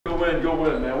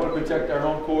protect our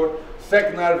home court.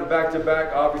 Second night of a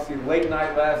back-to-back, obviously late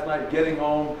night last night, getting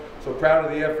home. So proud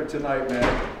of the effort tonight, man.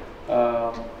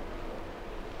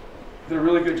 Did a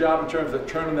really good job in terms of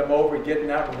turning them over,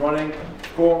 getting out and running,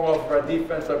 scoring off of our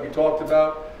defense like we talked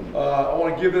about. I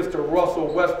want to give this to Russell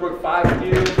Westbrook, 5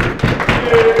 steals.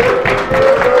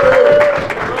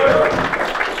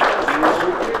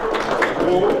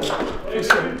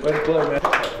 Way to play, man.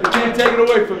 We can't take it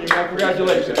away from you, man.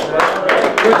 Congratulations.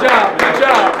 Good job, good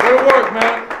job. Way to work,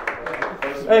 man.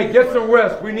 Hey, get some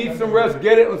rest. We need some rest.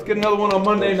 Get it. Let's get another one on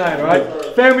Monday night, all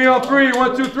right? Family on 3.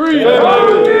 1, 2, 3.